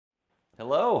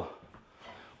Hello,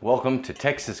 welcome to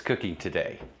Texas Cooking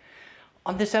Today.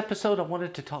 On this episode, I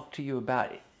wanted to talk to you about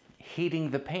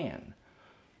heating the pan.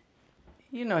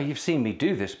 You know, you've seen me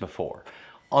do this before.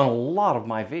 On a lot of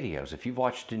my videos, if you've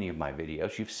watched any of my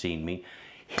videos, you've seen me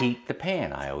heat the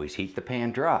pan. I always heat the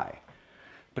pan dry.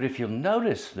 But if you'll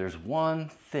notice, there's one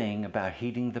thing about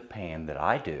heating the pan that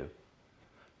I do,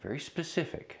 very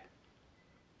specific.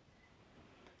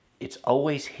 It's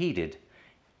always heated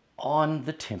on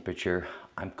the temperature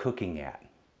I'm cooking at.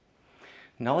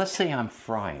 Now let's say I'm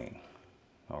frying,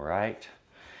 all right?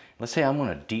 Let's say I'm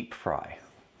gonna deep fry,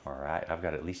 all right? I've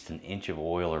got at least 1 inch of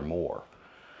oil or more.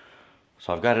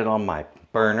 So I've got it on my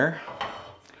burner.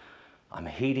 I'm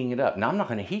heating it up. Now I'm not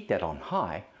gonna heat that on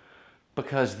high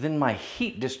because then my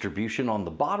heat distribution on the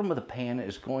bottom of the pan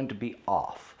is going to be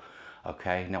off.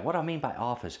 Okay, now what I mean by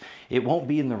off is it won't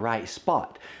be in the right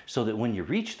spot, so that when you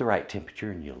reach the right temperature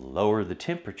and you lower the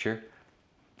temperature,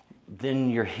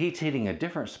 then your heat's hitting a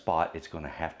different spot. It's going to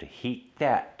have to heat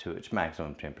that to its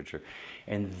maximum temperature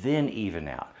and then even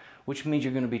out, which means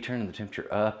you're going to be turning the temperature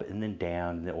up and then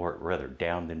down, or rather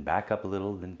down, then back up a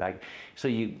little, then back. So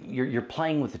you're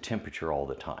playing with the temperature all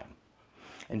the time,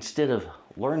 instead of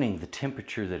learning the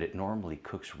temperature that it normally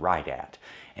cooks right at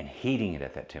and heating it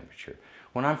at that temperature.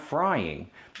 When I'm frying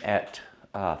at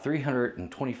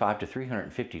 325 to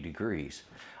 350 degrees,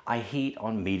 I heat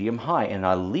on medium high and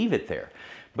I leave it there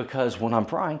because when I'm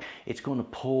frying, it's going to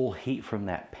pull heat from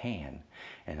that pan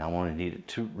and I want to need it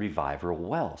to revive real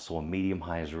well. So a medium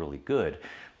high is really good.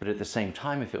 But at the same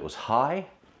time, if it was high,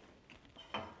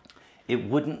 it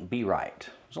wouldn't be right.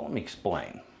 So let me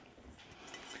explain.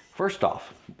 First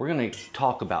off, we're going to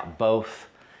talk about both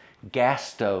gas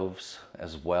stoves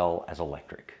as well as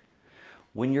electric.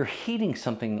 When you're heating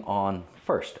something on,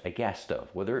 first, a gas stove,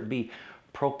 whether it be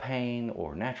propane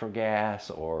or natural gas,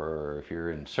 or if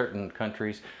you're in certain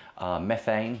countries,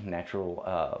 methane,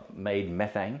 natural made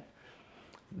methane,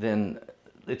 then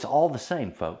it's all the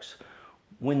same, folks.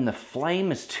 When the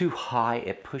flame is too high,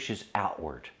 it pushes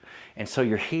outward. And so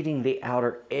you're heating the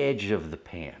outer edge of the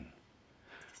pan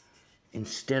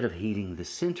instead of heating the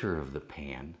center of the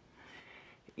pan.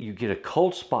 You get a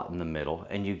cold spot in the middle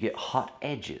and you get hot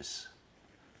edges.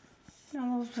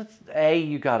 Now, A,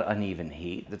 you got uneven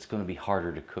heat. That's going to be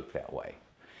harder to cook that way.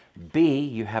 B,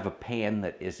 you have a pan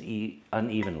that is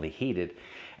unevenly heated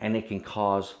and it can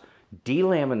cause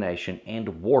delamination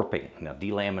and warping. Now,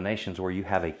 delamination is where you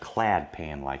have a clad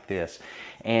pan like this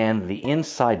and the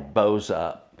inside bows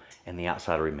up and the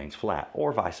outside remains flat,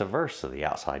 or vice versa. The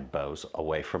outside bows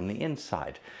away from the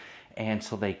inside. And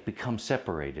so they become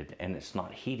separated and it's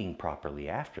not heating properly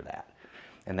after that.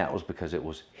 And that was because it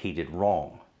was heated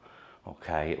wrong.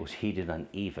 Okay, it was heated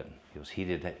uneven. It was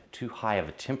heated at too high of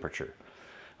a temperature.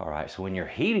 All right, so when you're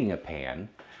heating a pan,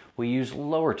 we use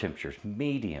lower temperatures,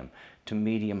 medium to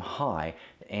medium high,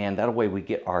 and that way we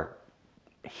get our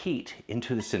heat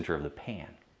into the center of the pan.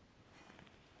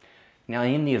 Now,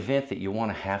 in the event that you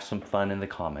want to have some fun in the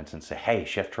comments and say, hey,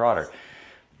 Chef Trotter,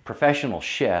 professional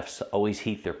chefs always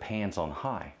heat their pans on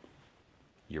high.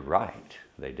 You're right,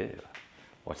 they do.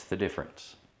 What's the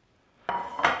difference?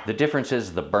 The difference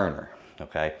is the burner,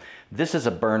 okay? This is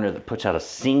a burner that puts out a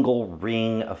single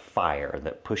ring of fire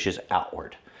that pushes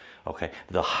outward, okay?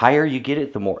 The higher you get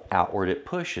it, the more outward it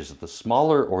pushes. The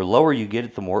smaller or lower you get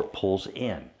it, the more it pulls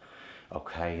in,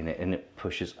 okay? And it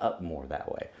pushes up more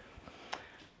that way.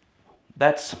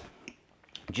 That's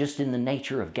just in the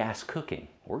nature of gas cooking.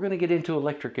 We're going to get into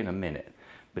electric in a minute,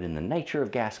 but in the nature of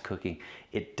gas cooking,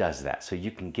 it does that. So you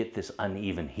can get this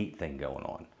uneven heat thing going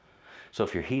on. So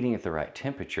if you're heating at the right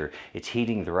temperature, it's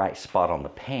heating the right spot on the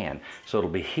pan. So it'll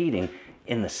be heating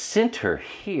in the center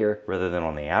here rather than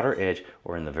on the outer edge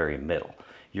or in the very middle.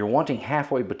 You're wanting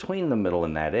halfway between the middle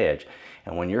and that edge.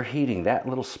 And when you're heating that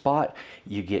little spot,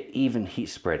 you get even heat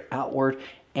spread outward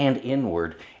and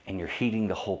inward, and you're heating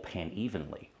the whole pan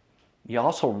evenly. You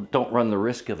also don't run the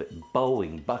risk of it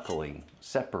bowing, buckling,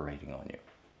 separating on you.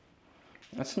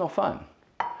 That's no fun.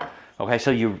 Okay,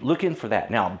 so you're looking for that.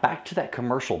 Now, back to that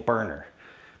commercial burner.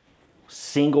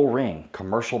 Single ring.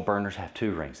 Commercial burners have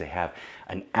 2 rings. They have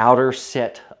an outer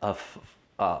set of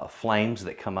flames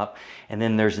that come up, and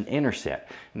then there's an inner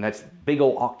set. And that's big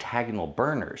old octagonal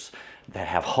burners that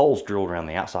have holes drilled around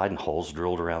the outside and holes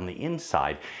drilled around the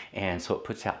inside. And so it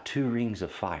puts out 2 rings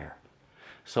of fire.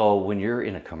 So when you're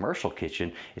in a commercial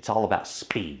kitchen, it's all about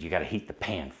speed. You got to heat the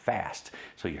pan fast.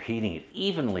 So you're heating it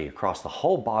evenly across the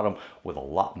whole bottom with a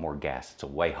lot more gas. It's a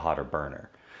way hotter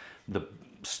burner. The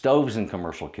stoves in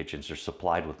commercial kitchens are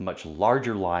supplied with much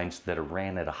larger lines that are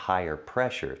ran at a higher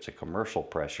pressure. It's a commercial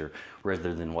pressure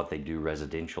rather than what they do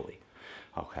residentially.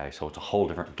 Okay, so it's a whole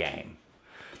different game.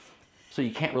 So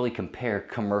you can't really compare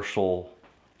commercial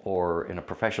or in a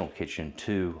professional kitchen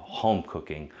to home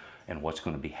cooking and what's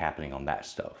going to be happening on that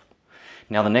stove.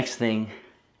 Now the next thing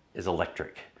is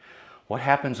electric. What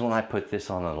happens when I put this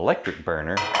on an electric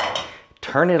burner,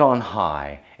 turn it on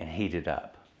high and heat it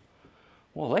up?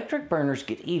 Well, electric burners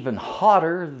get even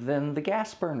hotter than the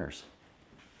gas burners.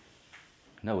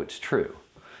 No, it's true.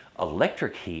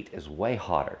 Electric heat is way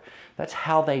hotter. That's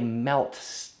how they melt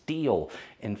steel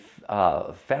in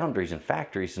foundries and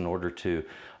factories in order to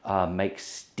make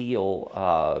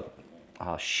steel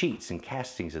sheets and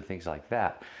castings and things like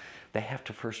that. They have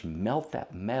to first melt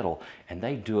that metal, and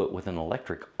they do it with an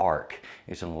electric arc.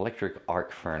 It's an electric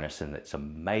arc furnace, and it's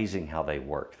amazing how they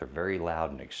work. They're very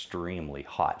loud and extremely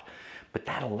hot. But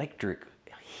that electric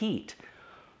heat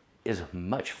is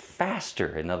much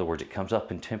faster. In other words, it comes up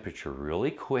in temperature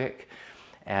really quick,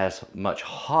 as much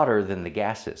hotter than the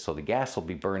gas is. So the gas will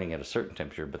be burning at a certain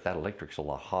temperature, but that electric's a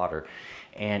lot hotter,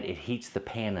 and it heats the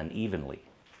pan unevenly.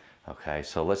 Okay,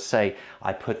 so let's say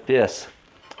I put this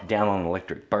down on an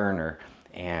electric burner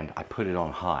and I put it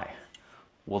on high.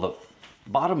 Well, the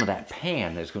bottom of that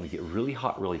pan is going to get really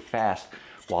hot really fast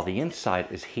while the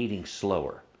inside is heating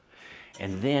slower.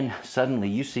 And then suddenly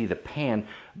you see the pan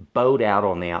bowed out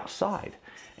on the outside.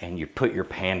 And you put your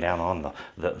pan down on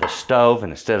the stove,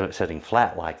 and instead of it sitting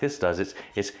flat like this does,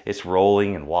 it's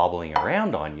rolling and wobbling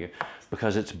around on you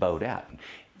because it's bowed out.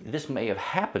 This may have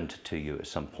happened to you at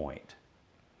some point.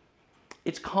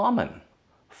 It's common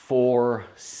for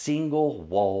single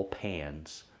wall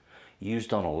pans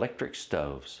used on electric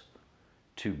stoves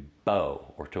to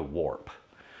bow or to warp.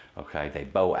 Okay, they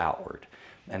bow outward.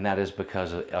 And that is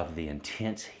because of the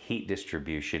intense heat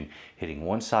distribution hitting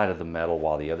one side of the metal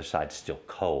while the other side is still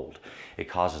cold. It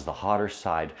causes the hotter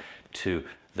side to,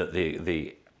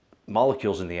 the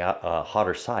molecules in the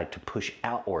hotter side to push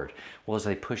outward. Well, as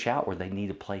they push outward, they need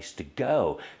a place to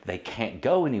go. They can't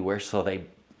go anywhere, so they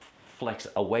flex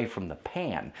away from the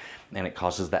pan, and it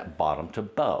causes that bottom to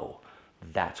bow.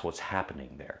 That's what's happening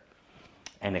there.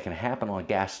 And it can happen on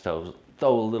gas stoves,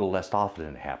 though a little less often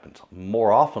than it happens.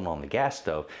 More often on the gas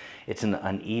stove, it's an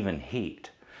uneven heat.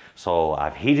 So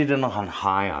I've heated it on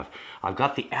high, I've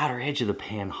got the outer edge of the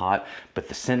pan hot, but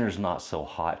the center's not so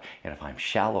hot. And if I'm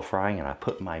shallow frying and I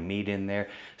put my meat in there,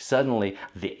 suddenly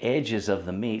the edges of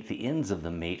the meat, the ends of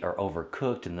the meat are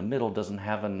overcooked, and the middle doesn't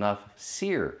have enough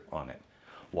sear on it.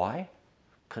 Why?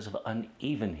 Because of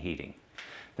uneven heating.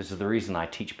 This is the reason I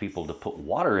teach people to put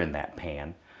water in that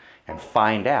pan and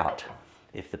find out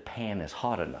if the pan is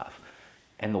hot enough.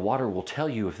 And the water will tell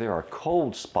you if there are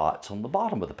cold spots on the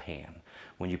bottom of the pan.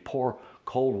 When you pour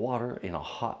cold water in a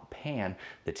hot pan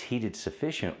that's heated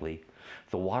sufficiently,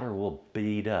 the water will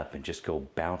bead up and just go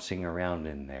bouncing around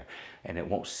in there, and it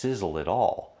won't sizzle at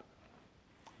all.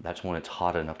 That's when it's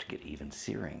hot enough to get even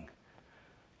searing.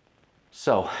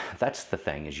 So that's the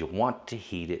thing, is you want to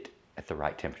heat it at the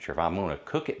right temperature. If I'm going to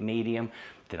cook it medium,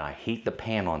 then I heat the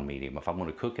pan on medium. If I'm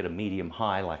going to cook at a medium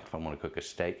high, like if I'm going to cook a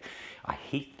steak, I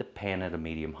heat the pan at a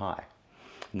medium high.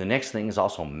 And the next thing is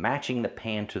also matching the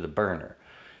pan to the burner.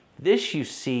 This you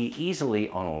see easily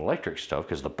on an electric stove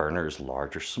because the burner is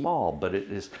large or small, but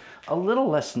it is a little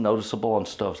less noticeable on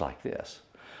stoves like this.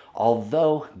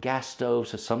 Although gas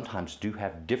stoves sometimes do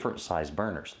have different size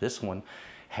burners. This one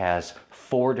has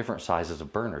 4 different sizes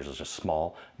of burners. There's a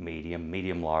small, medium,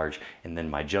 medium large, and then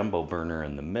my jumbo burner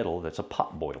in the middle that's a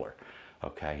pot boiler.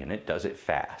 Okay, and it does it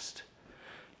fast.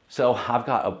 So I've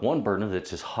got one burner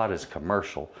that's as hot as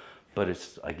commercial, but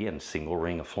it's, again, single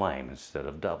ring of flame instead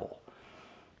of double.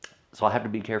 So I have to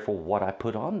be careful what I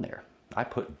put on there. I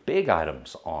put big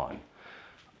items on,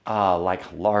 like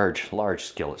large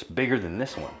skillets, bigger than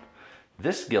this one.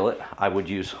 This skillet I would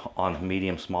use on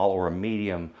medium small or a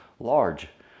medium large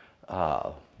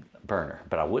burner,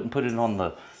 but I wouldn't put it on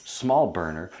the small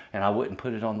burner, and I wouldn't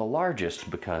put it on the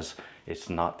largest because it's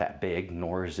not that big,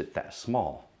 nor is it that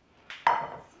small.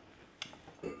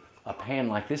 A pan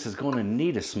like this is going to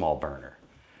need a small burner.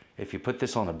 If you put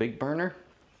this on a big burner,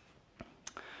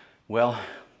 well,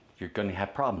 you're going to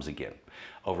have problems again,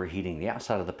 overheating the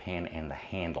outside of the pan and the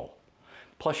handle.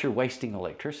 Plus you're wasting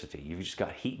electricity. You've just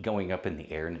got heat going up in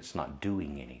the air and it's not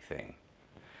doing anything.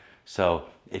 So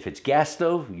if it's gas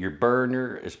stove, your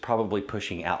burner is probably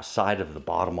pushing outside of the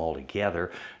bottom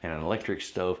altogether. And an electric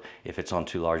stove, if it's on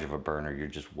too large of a burner, you're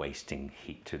just wasting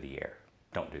heat to the air.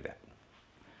 Don't do that.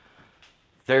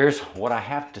 There's what I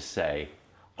have to say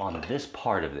on this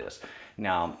part of this.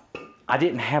 Now, I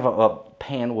didn't have a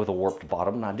pan with a warped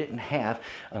bottom, and I didn't have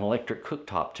an electric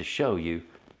cooktop to show you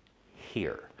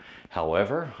here.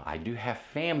 However, I do have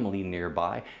family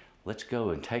nearby. Let's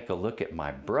go and take a look at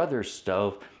my brother's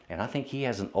stove And I think he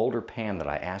has an older pan that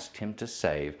I asked him to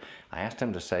save. I asked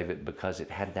him to save it because it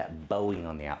had that bowing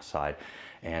on the outside.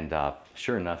 And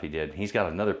sure enough, he did. He's got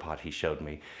another pot he showed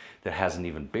me that has an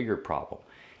even bigger problem.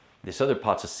 This other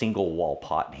pot's a single wall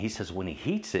pot. And he says when he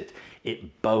heats it,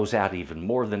 it bows out even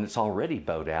more than it's already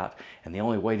bowed out. And the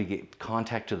only way to get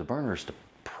contact to the burner is to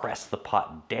press the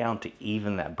pot down to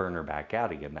even that burner back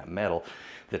out again. That metal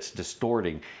that's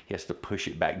distorting, he has to push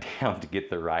it back down to get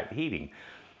the right heating.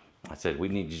 I said, we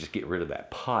need to just get rid of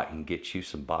that pot and get you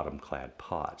some bottom clad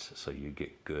pots so you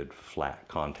get good flat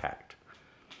contact.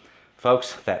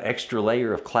 Folks, that extra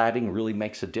layer of cladding really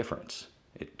makes a difference.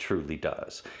 It truly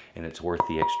does. And it's worth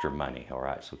the extra money, all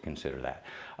right? So consider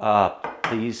that.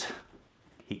 Please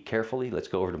heat carefully. Let's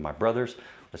go over to my brother's.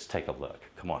 Let's take a look.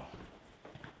 Come on.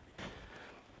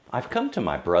 I've come to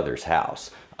my brother's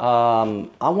house. I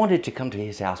wanted to come to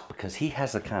his house because he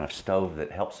has a kind of stove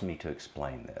that helps me to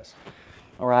explain this.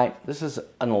 All right, this is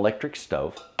an electric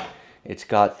stove. It's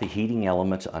got the heating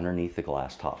elements underneath the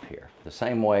glass top here. The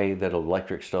same way that an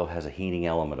electric stove has a heating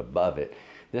element above it,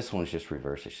 this one's just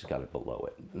reversed. It's just got it below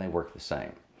it, and they work the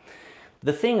same.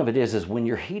 The thing of it is when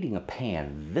you're heating a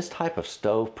pan, this type of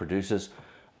stove produces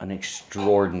an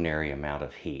extraordinary amount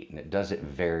of heat, and it does it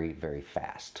very, very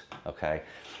fast, okay?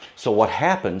 So what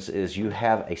happens is you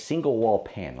have a single wall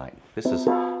pan, like this is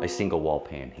a single wall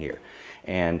pan here,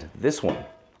 and this one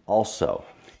also,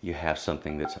 you have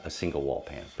something that's a single wall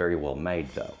pan. Very well made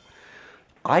though.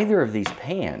 Either of these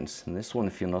pans, and this one,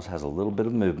 if you'll notice, has a little bit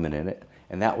of movement in it,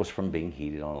 and that was from being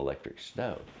heated on an electric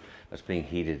stove. That's being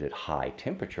heated at high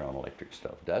temperature on an electric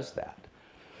stove, does that.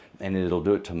 And it'll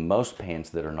do it to most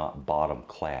pans that are not bottom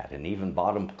clad. And even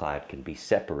bottom clad can be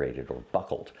separated or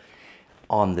buckled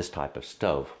on this type of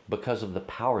stove because of the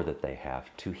power that they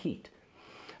have to heat.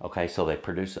 Okay, so they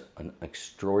produce an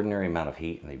extraordinary amount of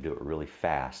heat and they do it really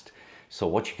fast. So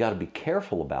what you got to be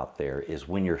careful about there is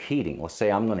when you're heating, let's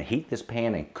say I'm going to heat this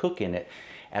pan and cook in it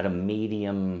at a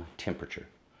medium temperature.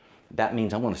 That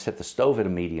means I'm going to set the stove at a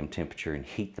medium temperature and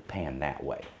heat the pan that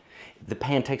way. The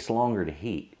pan takes longer to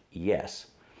heat, yes,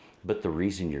 but the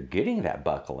reason you're getting that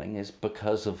buckling is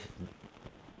because of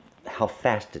how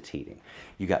fast it's heating.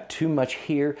 You got too much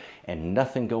here and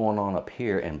nothing going on up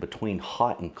here, and between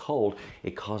hot and cold,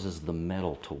 it causes the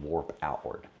metal to warp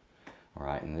outward. All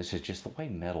right, and this is just the way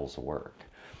metals work.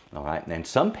 All right, and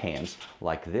some pans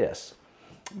like this,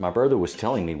 my brother was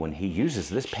telling me when he uses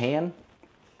this pan,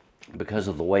 because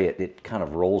of the way it kind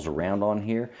of rolls around on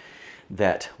here,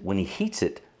 that when he heats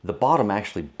it, the bottom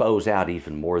actually bows out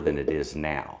even more than it is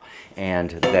now. And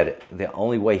that the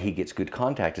only way he gets good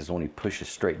contact is when he pushes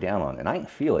straight down on it. And I can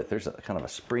feel it. There's a kind of a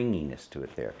springiness to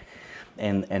it there.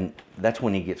 And that's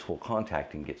when he gets full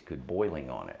contact and gets good boiling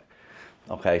on it.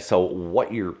 Okay, so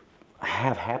what you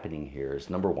have happening here is,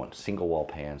 number one, single wall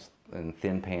pans and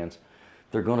thin pans,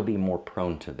 they're going to be more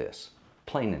prone to this,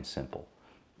 plain and simple.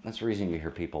 That's the reason you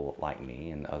hear people like me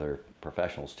and other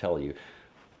professionals tell you,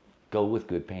 go with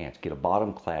good pans. Get a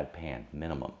bottom clad pan,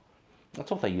 minimum. That's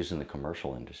what they use in the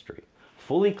commercial industry.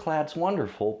 Fully clad's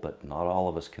wonderful, but not all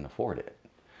of us can afford it.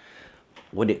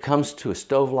 When it comes to a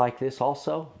stove like this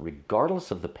also,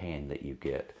 regardless of the pan that you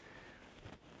get,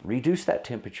 reduce that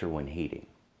temperature when heating.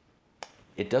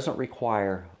 It doesn't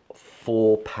require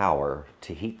full power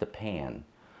to heat the pan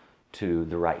to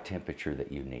the right temperature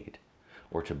that you need,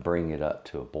 or to bring it up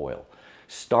to a boil.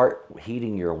 Start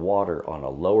heating your water on a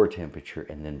lower temperature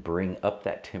and then bring up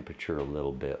that temperature a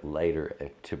little bit later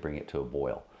to bring it to a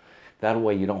boil. That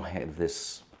way you don't have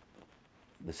this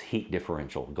heat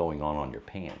differential going on your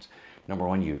pans. Number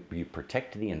one, you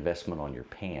protect the investment on your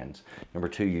pans. Number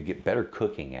two, you get better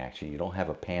cooking action. You don't have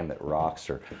a pan that rocks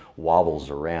or wobbles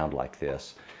around like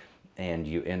this, and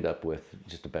you end up with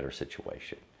just a better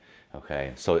situation.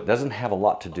 Okay, so it doesn't have a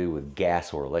lot to do with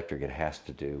gas or electric. It has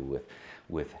to do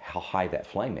with how high that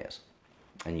flame is.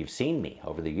 And you've seen me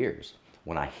over the years.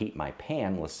 When I heat my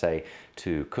pan, let's say,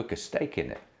 to cook a steak in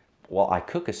it, well, I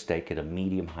cook a steak at a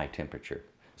medium-high temperature.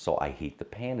 So I heat the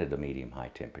pan at a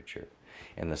medium-high temperature.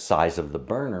 And the size of the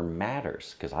burner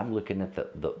matters because I'm looking at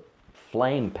the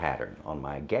flame pattern on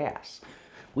my gas.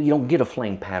 Well, you don't get a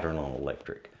flame pattern on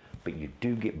electric, but you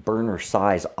do get burner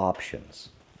size options,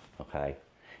 okay?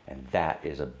 And that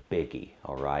is a biggie,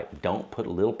 all right? Don't put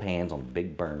little pans on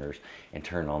big burners and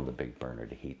turn on the big burner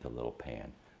to heat the little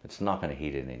pan. It's not going to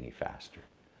heat it any faster.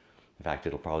 In fact,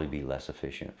 it'll probably be less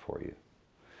efficient for you.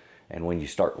 And when you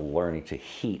start learning to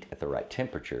heat at the right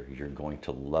temperature, you're going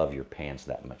to love your pans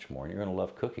that much more, and you're going to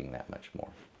love cooking that much more.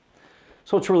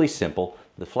 So it's really simple.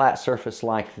 The flat surface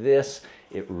like this,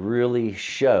 it really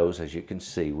shows, as you can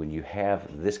see, when you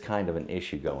have this kind of an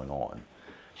issue going on.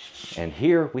 And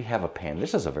here we have a pan.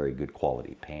 This is a very good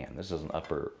quality pan. This is an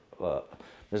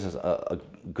this is a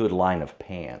good line of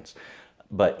pans.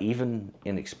 But even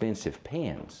in expensive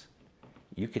pans,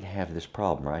 you can have this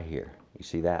problem right here. You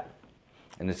see that?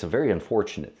 And it's a very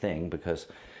unfortunate thing, because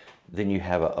then you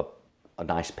have a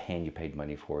nice pan you paid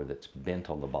money for that's bent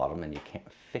on the bottom, and you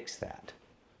can't fix that.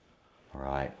 All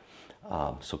right.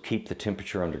 So keep the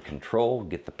temperature under control.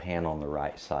 Get the pan on the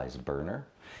right size burner.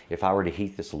 If I were to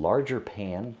heat this larger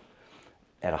pan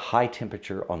at a high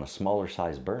temperature on a smaller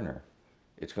size burner,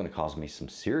 it's going to cause me some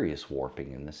serious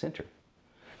warping in the center.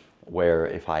 Where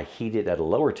if I heat it at a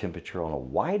lower temperature on a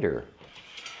wider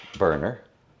burner,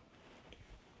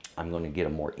 I'm going to get a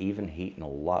more even heat and a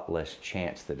lot less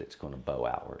chance that it's going to bow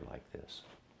outward like this.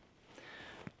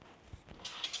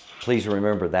 Please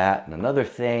remember that. And another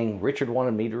thing, Richard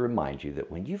wanted me to remind you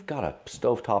that when you've got a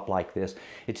stovetop like this,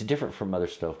 it's different from other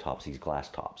stovetops, these glass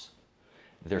tops.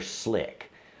 They're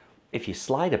slick. If you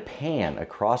slide a pan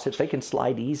across it, they can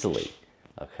slide easily,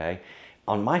 okay?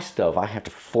 On my stove, I have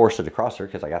to force it across there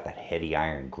because I got that heavy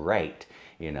iron grate,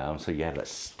 you know, so you have that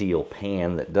steel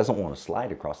pan that doesn't want to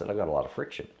slide across it. I've got a lot of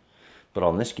friction. But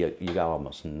on this, you got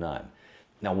almost none.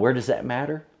 Now, where does that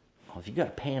matter? Well, if you've got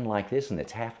a pan like this and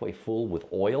it's halfway full with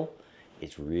oil,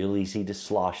 it's real easy to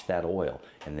slosh that oil.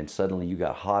 And then suddenly you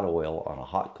got hot oil on a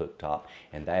hot cooktop,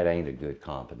 and that ain't a good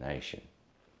combination.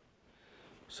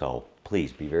 So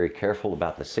please be very careful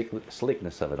about the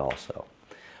slickness of it also.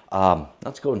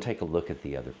 Let's go and take a look at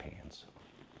the other pans.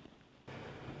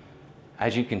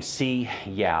 As you can see,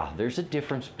 yeah, there's a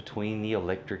difference between the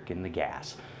electric and the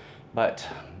gas, but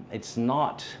it's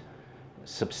not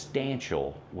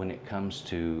substantial when it comes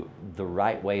to the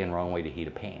right way and wrong way to heat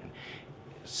a pan.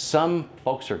 Some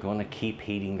folks are going to keep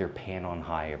heating their pan on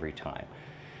high every time.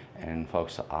 And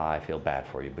folks, I feel bad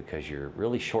for you, because you're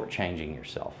really shortchanging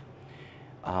yourself.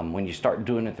 When you start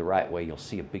doing it the right way, you'll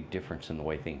see a big difference in the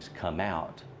way things come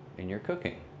out in your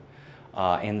cooking.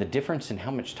 And the difference in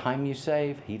how much time you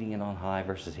save, heating it on high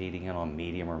versus heating it on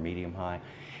medium or medium high,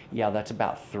 yeah, that's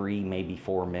about 3, maybe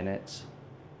 4 minutes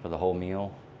for the whole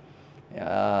meal.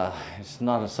 It's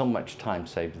not so much time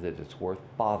saved that it's worth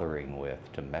bothering with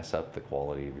to mess up the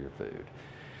quality of your food.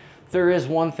 There is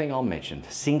one thing I'll mention,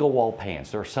 single wall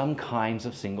pans. There are some kinds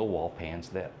of single wall pans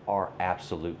that are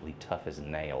absolutely tough as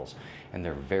nails, and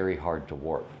they're very hard to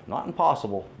warp. Not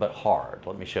impossible, but hard.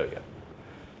 Let me show you.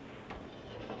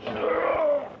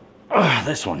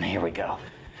 This one, here we go.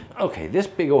 Okay, this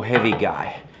big old heavy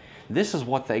guy. This is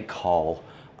what they call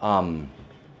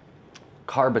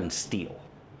carbon steel.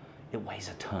 It weighs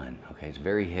a ton, okay? It's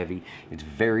very heavy, it's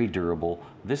very durable.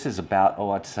 This is about,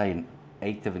 I'd say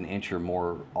 1/8 of an inch or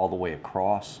more all the way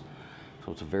across.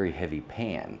 So it's a very heavy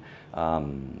pan.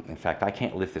 In fact, I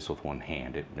can't lift this with one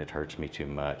hand. It hurts me too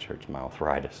much, hurts my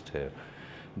arthritis too.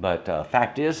 But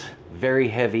fact is, very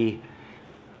heavy,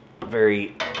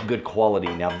 very good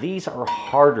quality. Now these are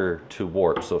harder to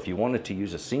warp, so if you wanted to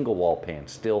use a single wall pan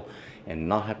still and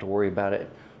not have to worry about it,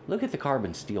 look at the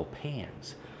carbon steel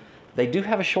pans. They do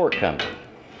have a shortcoming.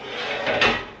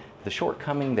 The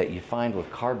shortcoming that you find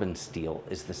with carbon steel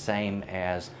is the same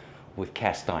as with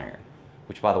cast iron,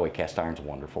 which, by the way, cast iron's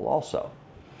wonderful also.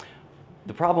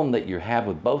 The problem that you have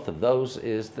with both of those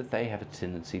is that they have a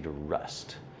tendency to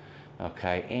rust,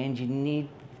 okay? And you need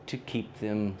to keep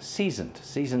them seasoned.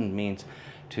 Seasoned means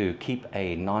to keep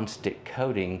a non-stick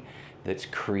coating that's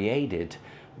created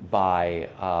by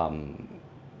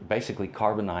basically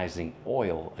carbonizing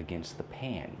oil against the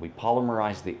pan. We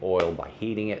polymerize the oil by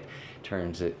heating it,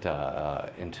 turns it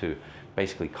into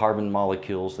basically carbon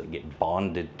molecules that get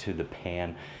bonded to the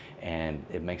pan, and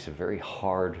it makes a very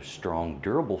hard, strong,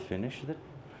 durable finish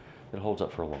that holds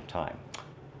up for a long time.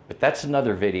 But that's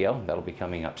another video that'll be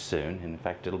coming up soon. In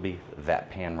fact, it'll be that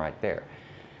pan right there.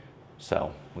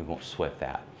 So we won't sweat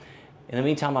that. In the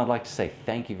meantime, I'd like to say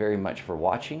thank you very much for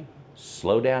watching.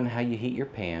 Slow down how you heat your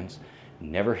pans.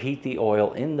 Never heat the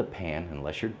oil in the pan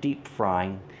unless you're deep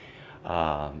frying.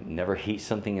 Never heat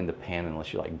something in the pan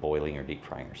unless you're like boiling or deep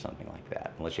frying or something like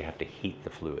that, unless you have to heat the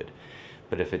fluid.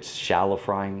 But if it's shallow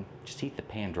frying, just heat the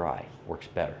pan dry. Works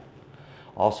better.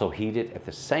 Also heat it at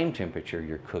the same temperature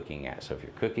you're cooking at. So if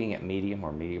you're cooking at medium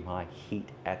or medium high, heat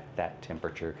at that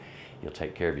temperature. You'll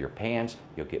take care of your pans,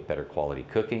 you'll get better quality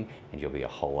cooking, and you'll be a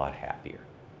whole lot happier.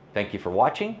 Thank you for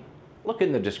watching. Look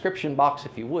in the description box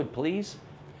if you would, please.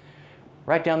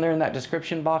 Right down there in that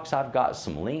description box, I've got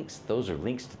some links. Those are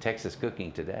links to Texas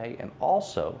Cooking Today and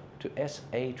also to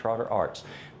S.A.Trotter Arts.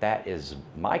 That is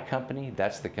my company.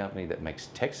 That's the company that makes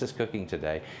Texas Cooking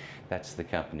Today. That's the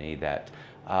company that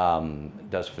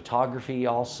does photography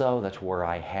also. That's where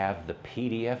I have the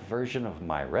PDF version of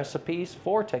my recipes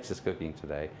for Texas Cooking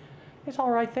Today. It's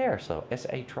all right there, so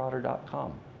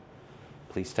S.A.Trotter.com.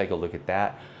 Please take a look at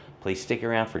that. Please stick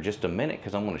around for just a minute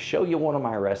because I'm going to show you one of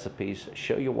my recipes,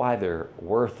 show you why they're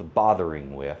worth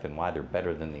bothering with and why they're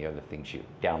better than the other things you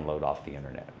download off the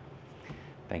internet.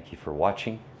 Thank you for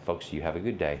watching. Folks, you have a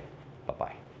good day.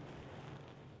 Bye-bye.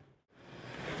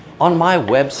 On my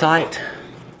website,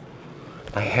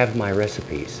 I have my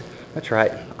recipes. That's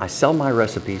right, I sell my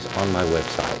recipes on my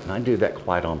website, and I do that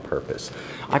quite on purpose.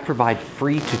 I provide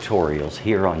free tutorials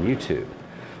here on YouTube.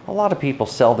 A lot of people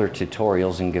sell their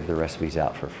tutorials and give the recipes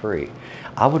out for free.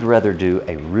 I would rather do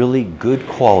a really good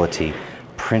quality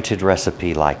printed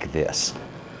recipe like this,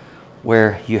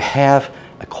 where you have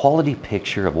a quality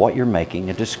picture of what you're making,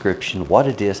 a description, what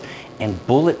it is, and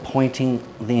bullet pointing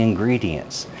the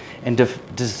ingredients, and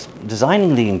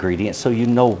designing the ingredients so you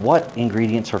know what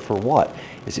ingredients are for what.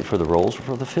 Is it for the rolls or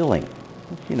for the filling?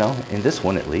 You know, in this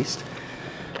one at least.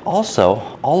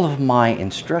 Also, all of my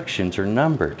instructions are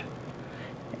numbered.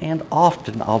 And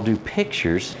often I'll do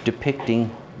pictures depicting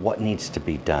what needs to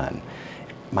be done.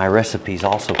 My recipes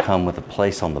also come with a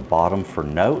place on the bottom for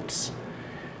notes.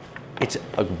 It's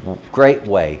a great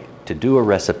way to do a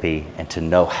recipe and to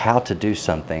know how to do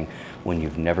something when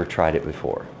you've never tried it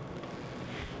before.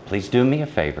 Please do me a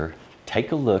favor,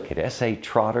 take a look at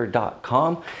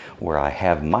S.A.Trotter.com where I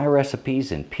have my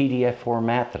recipes in PDF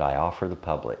format that I offer the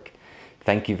public.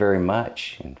 Thank you very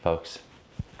much, and folks,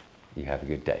 you have a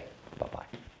good day. Bye-bye.